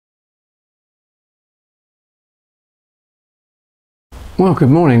Well,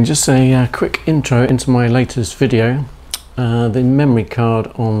 good morning. Just a quick intro into my latest video. The memory card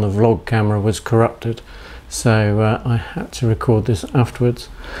on the vlog camera was corrupted, so I had to record this afterwards.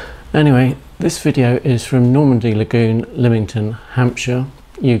 Anyway, this video is from Normandy, Lagoon, Lymington, Hampshire,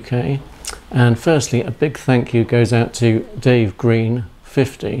 UK. And firstly, a big thank you goes out to Dave Green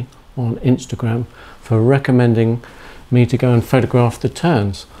 50 on Instagram for recommending me to go and photograph the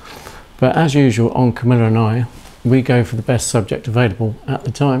terns. But as usual on Camilla and I, we go for the best subject available at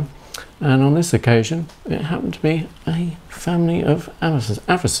the time, and on this occasion it happened to be a family of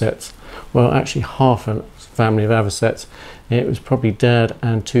avocets. Well, actually half a family of avocets. It was probably dad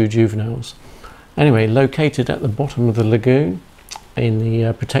and two juveniles. Anyway, located at the bottom of the lagoon in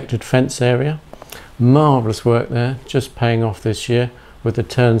the protected fence area. Marvellous work there, just paying off this year with the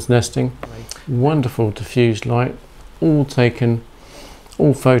terns nesting. Wonderful diffused light,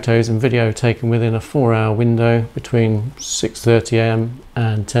 all photos and video taken within a 4-hour window between 6:30 AM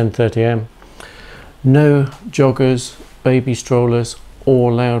and 10:30 AM. No joggers, baby strollers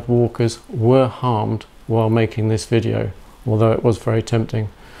or loud walkers were harmed while making this video, although it was very tempting.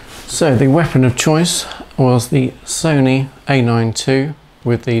 So the weapon of choice was the Sony A9 II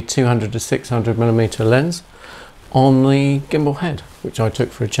with the 200 to 600mm lens on the gimbal head, which I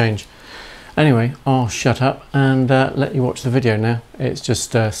took for a change. Anyway, I'll shut up and let you watch the video now. It's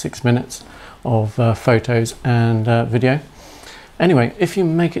just 6 minutes of photos and video. Anyway, if you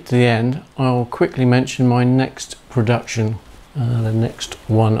make it to the end, I'll quickly mention my next production, the next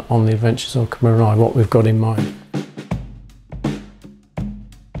one on the Adventures of Camilla and I, what we've got in mind.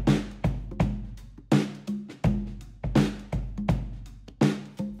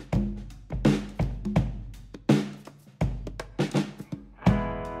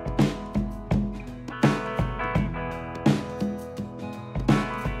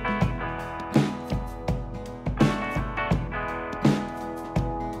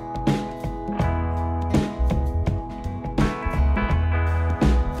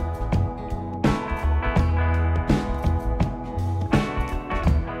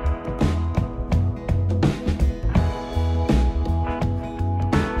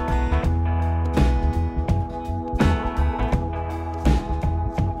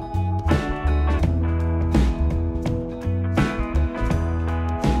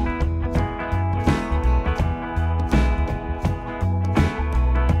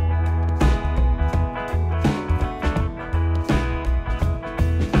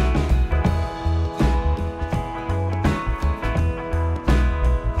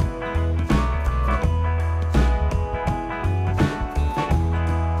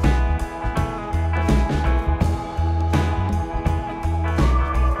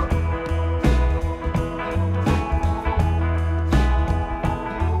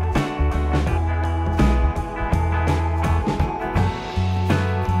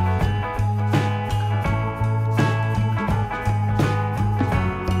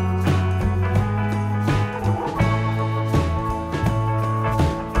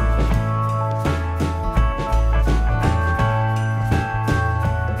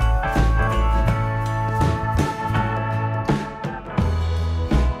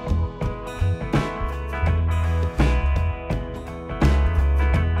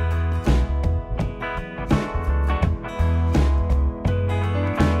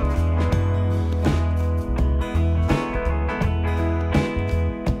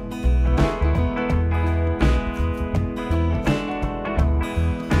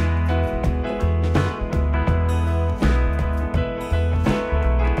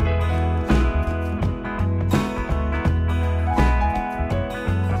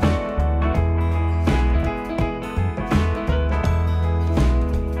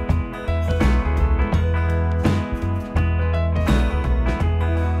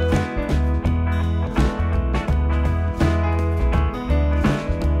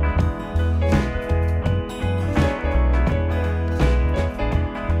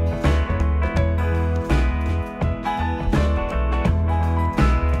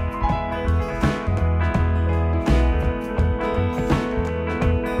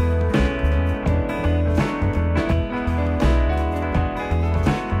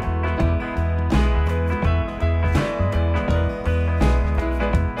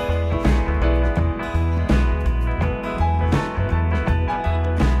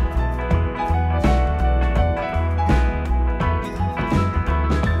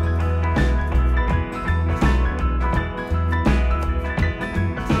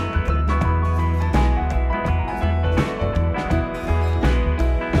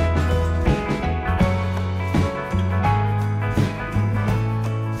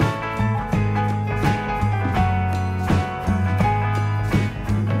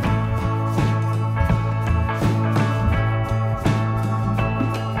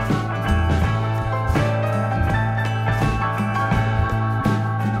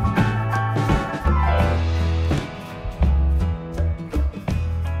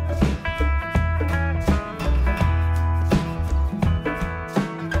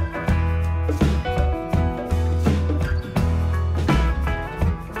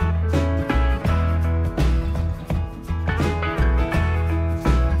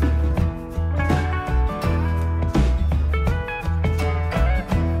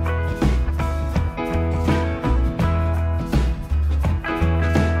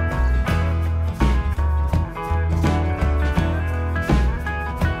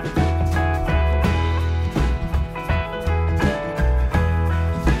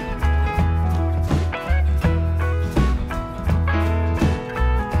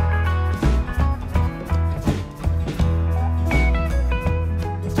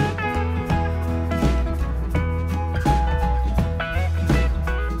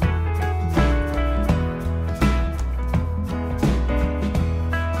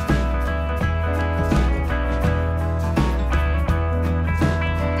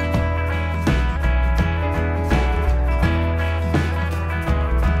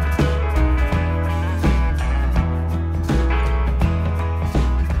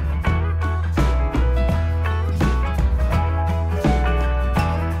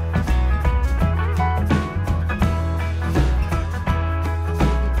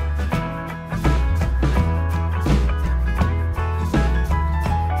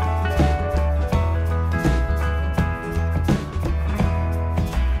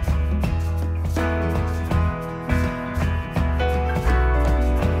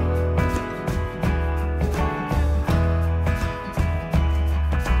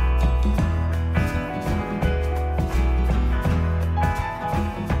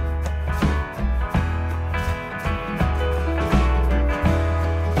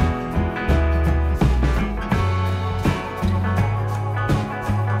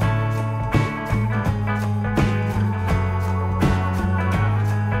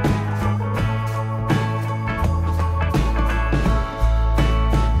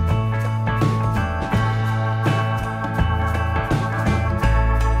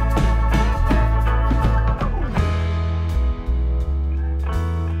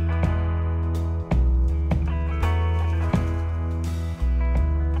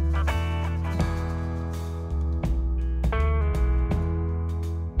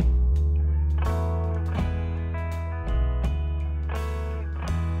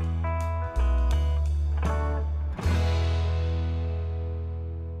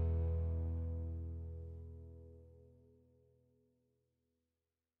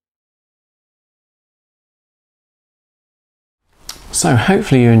 So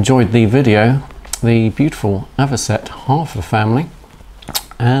hopefully you enjoyed the video, the beautiful Avocet half the family.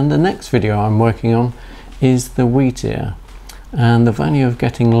 And the next video I'm working on is the wheat ear and the value of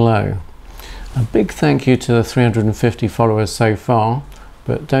getting low. A big thank you to the 350 followers so far,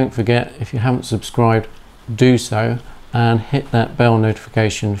 but don't forget, if you haven't subscribed, do so and hit that bell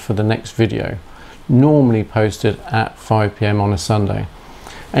notification for the next video, normally posted at 5 PM on a Sunday.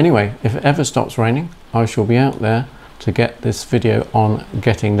 Anyway, if it ever stops raining, I shall be out there to get this video on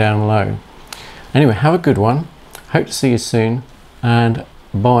getting down low. Anyway, have a good one, hope to see you soon, and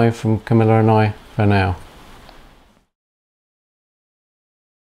bye from Camilla and I for now.